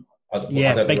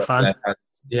 Big fan.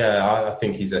 I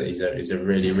think he's a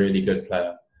really, really good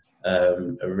player.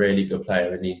 A really good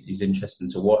player, and he's interesting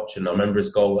to watch. And I remember his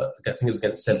goal, I think it was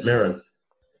against St Mirren.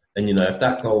 And if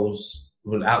that goal's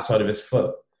outside of his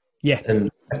foot,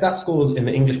 and if that's scored in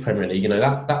the English Premier League,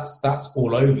 that's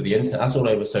all over the internet, that's all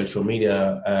over social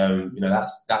media.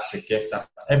 That's a gift, that's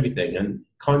everything. And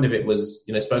kind of it was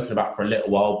spoken about for a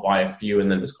little while by a few, and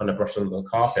then it was kind of brushed under the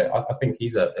carpet. I think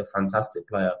he's a fantastic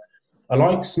player. I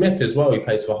like Smith as well. He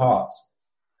plays for Hearts.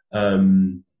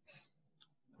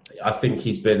 I think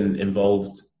he's been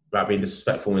involved about being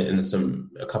disrespectful in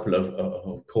a couple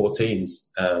of poor teams,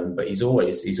 but he's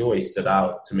always stood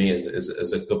out to me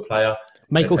as a good player.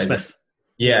 Michael Smith.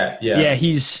 Yeah.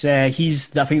 He's. I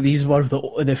think he's one of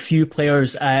the few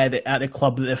players at the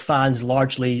club that the fans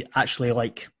largely actually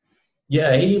like.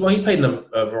 Yeah, he's played in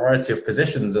a variety of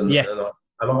positions, and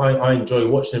I enjoy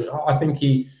watching him. I think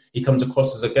he comes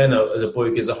across as a boy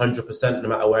who gives 100% no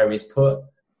matter where he's put.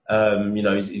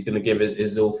 He's going to give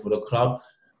his all for the club.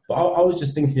 But I was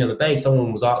just thinking the other day,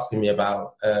 someone was asking me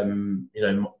about, kind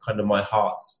of my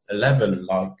Hearts 11.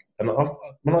 And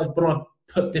when I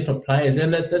put different players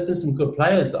in, there's been some good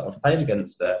players that I've played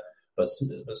against there. But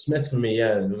Smith for me,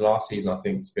 last season I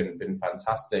think it's been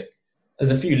fantastic.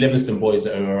 There's a few Livingston boys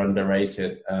that are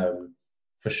underrated,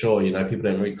 for sure. People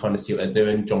don't really kind of see what they're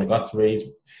doing. John Guthrie's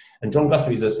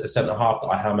a centre half that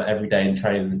I hammer every day in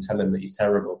training and tell him that he's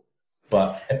terrible.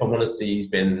 But if I'm honest, he's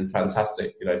been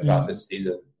fantastic, throughout this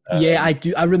season. Yeah, I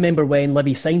do. I remember when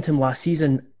Livy signed him last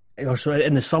season, or sorry,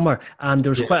 in the summer, and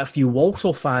there was quite a few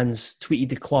Walsall fans tweeted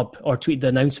the club or tweeted the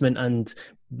announcement, and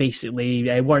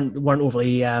basically weren't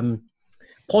overly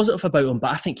positive about him.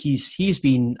 But I think he's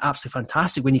been absolutely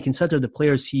fantastic when you consider the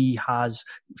players he has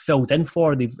filled in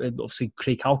for. They've obviously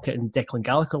Craig Halkett and Declan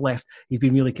Gallagher left. He's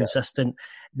been really consistent.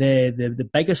 The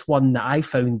biggest one that I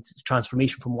found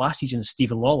transformation from last season is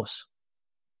Stephen Lawless.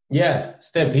 Yeah,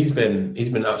 Steve, he's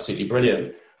been absolutely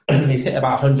brilliant. He's hit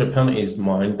about 100 penalties,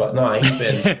 mine, but no,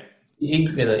 he's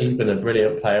been a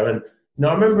brilliant player. And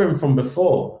I remember him from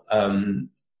before,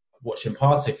 watching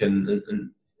Partick,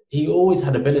 and he always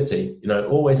had ability. And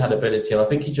I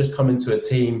think he just come into a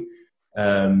team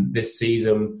this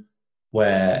season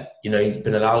where he's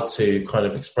been allowed to kind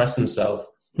of express himself.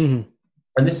 Mm-hmm.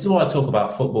 And this is why I talk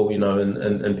about football,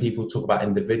 and people talk about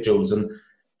individuals. And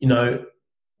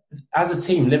as a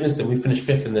team, Livingston, we finished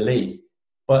 5th in the league,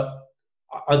 but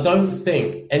I don't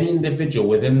think any individual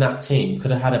within that team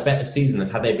could have had a better season than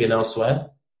had they been elsewhere.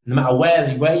 No matter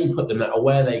where you put them, no matter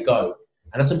where they go.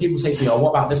 And that's when people say to me,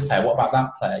 what about this player? What about that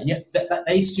player? Yeah,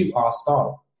 they suit our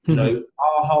style. Mm-hmm.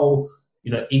 Our whole,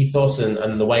 ethos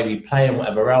and the way we play and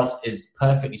whatever else is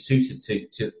perfectly suited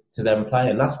to them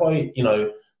playing. That's why,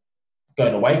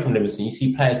 going away from Livingston, you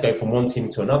see players go from one team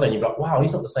to another and you're like, wow,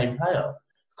 he's not the same player.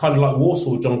 Kind of like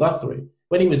Walsall, John Guthrie.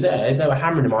 When he was there, they were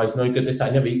hammering him, he's no good, this, that,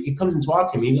 and the other. He comes into our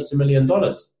team, he gets $1 million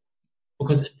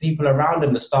because people around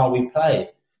him, the style we play,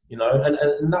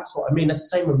 and that's what I mean. It's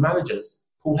the same with managers.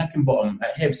 Paul Heckingbottom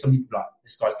at Hibs, some people are like,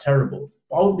 this guy's terrible.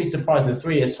 But I wouldn't be surprised in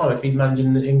 3 years' time if he's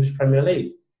managing the English Premier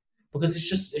League, because it's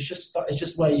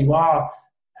just where you are.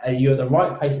 You're at the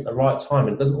right place at the right time,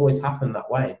 and it doesn't always happen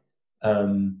that way.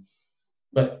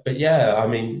 But yeah, I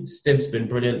mean, Stive's been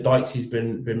brilliant. Dykes's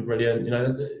been brilliant.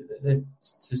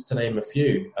 Just to name a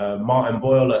few. Martin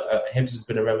Boyle at Hibs has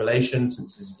been a revelation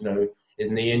since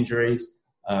his knee injuries.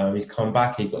 He's come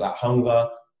back. He's got that hunger.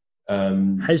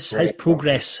 His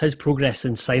progress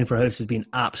in signing for Hibs has been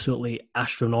absolutely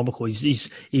astronomical. He's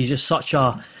just such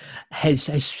a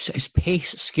his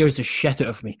pace scares the shit out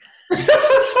of me.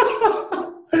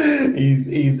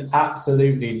 He's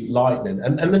absolutely lightning,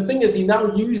 and the thing is, he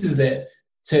now uses it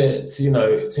to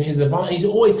his advantage. He's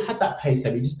always had that pace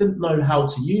there. He just didn't know how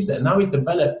to use it, and now he's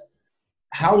developed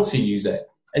how to use it.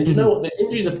 And you know what? The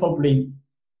injuries have probably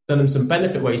done him some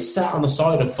benefit, where he sat on the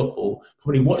side of football,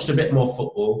 probably watched a bit more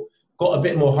football, got a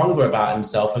bit more hunger about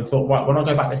himself, and thought, right, when I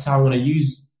go back this, how I'm going to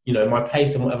use my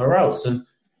pace and whatever else. And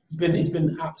he's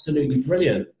been absolutely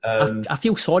brilliant. I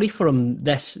feel sorry for him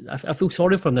I feel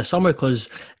sorry for him this summer, because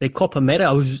the Copa America,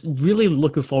 I was really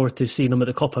looking forward to seeing him at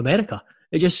the Copa America.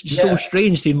 It's just so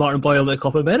strange seeing Martin Boyle at the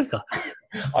Copa America.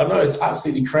 I know, it's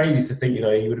absolutely crazy to think,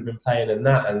 he would have been playing in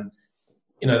that. And,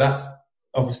 that's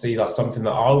obviously like something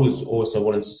that I was also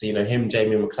wanting to see, him,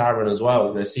 Jamie McLaren as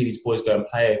well, see these boys go and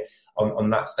play on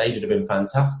that stage would have been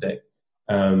fantastic.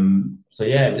 So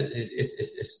yeah,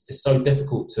 it's so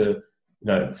difficult to,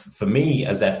 for me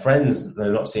as their friends,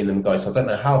 they're not seeing them go. So I don't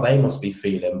know how they must be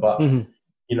feeling, but, I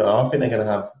think they're going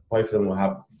to have, both of them will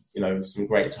have, some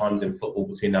great times in football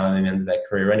between now and the end of their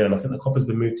career anyway. And I think the Copa's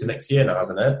been moved to next year now,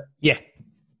 hasn't it? Yeah.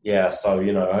 Yeah, so,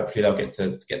 hopefully they'll get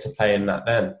to play in that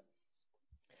then.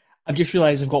 I've just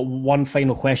realised I've got one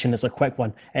final question. It's a quick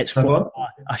one. It's from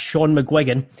a Sean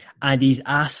McGuigan, and he's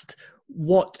asked,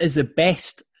 what is the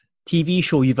best TV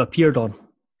show you've appeared on?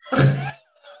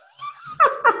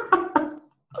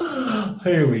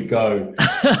 Here we go.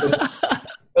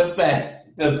 The best.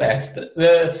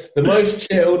 The most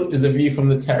chilled is A View from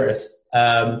the Terrace.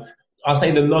 I'll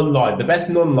say the non-live. The best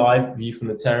non-live, View from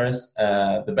the Terrace.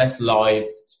 The best live,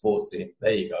 Sportsy.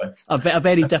 There you go. A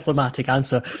very diplomatic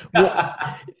answer.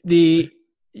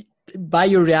 By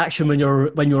your reaction when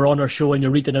you're on our show and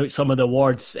you're reading out some of the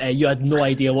awards, you had no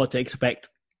idea what to expect.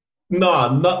 No,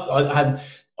 I had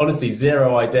honestly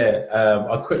zero idea.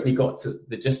 I quickly got to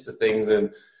the gist of things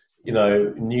and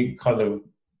knew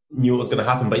what was going to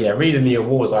happen. But yeah, reading the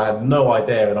awards, I had no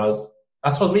idea, and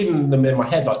that's why I was reading them in my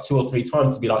head like 2 or 3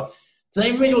 times to be like, do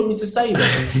they really want me to say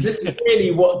this? Is this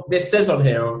really what this says on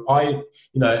here? Or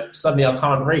suddenly I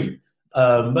can't read.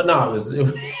 But no,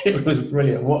 it was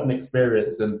brilliant. What an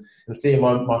experience, and seeing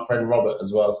my friend Robert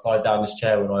as well slide down his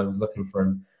chair when I was looking for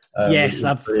him. Yes,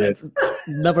 I've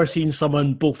never seen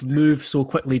someone both move so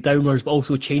quickly downwards but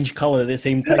also change colour at the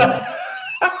same time.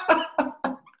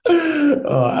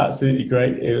 Oh, absolutely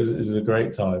great. It was a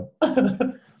great time.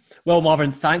 Well,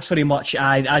 Marvin, thanks very much.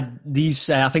 I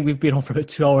think we've been on for about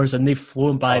 2 hours and they've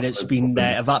flown by, and it's been,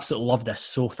 I've absolutely loved this.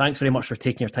 So thanks very much for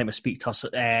taking your time to speak to us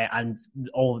and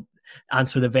all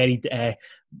answer the very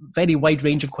very wide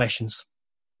range of questions.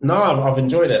 No, I've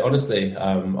enjoyed it, honestly.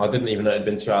 I didn't even know it had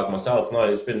been 2 hours myself. No,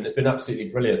 it's been absolutely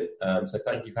brilliant. So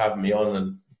thank you for having me on,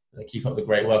 and keep up the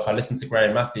great work. I listened to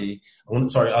Graham Matthew. I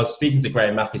was speaking to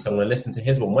Graham Matthew, so I'm going to listen to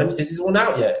his one. When is his one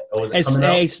out yet? Or is it coming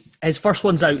out? His first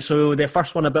one's out. So the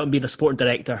first one about him being a sporting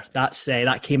director,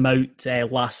 that came out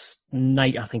last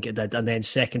night, I think it did, and then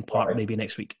second part maybe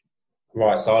next week.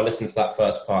 Right, so I'll listen to that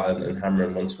first part and hammer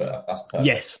him on Twitter. That's perfect.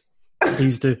 Yes,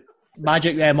 please do.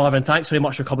 Magic, Marvin, thanks very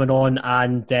much for coming on,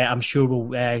 and I'm sure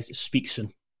we'll speak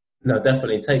soon. No,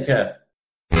 definitely. Take care.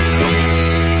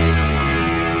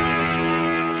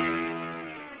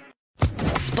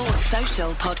 Sports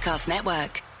Social Podcast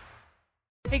Network.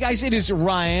 Hey guys, it is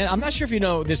Ryan. I'm not sure if you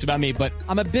know this about me, but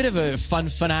I'm a bit of a fun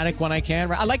fanatic when I can.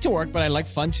 I like to work, but I like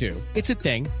fun too. It's a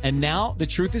thing. And now the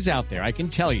truth is out there. I can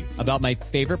tell you about my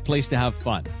favorite place to have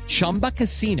fun. Chumba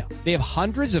Casino. They have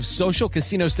hundreds of social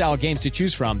casino style games to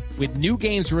choose from with new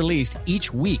games released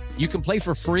each week. You can play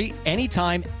for free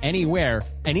anytime, anywhere.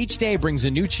 And each day brings a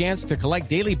new chance to collect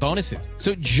daily bonuses.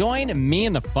 So join me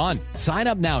in the fun. Sign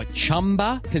up now at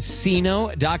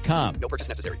ChumbaCasino.com. No purchase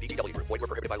necessary. VGW Group. Void where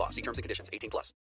prohibited by law. See terms and conditions. 18+.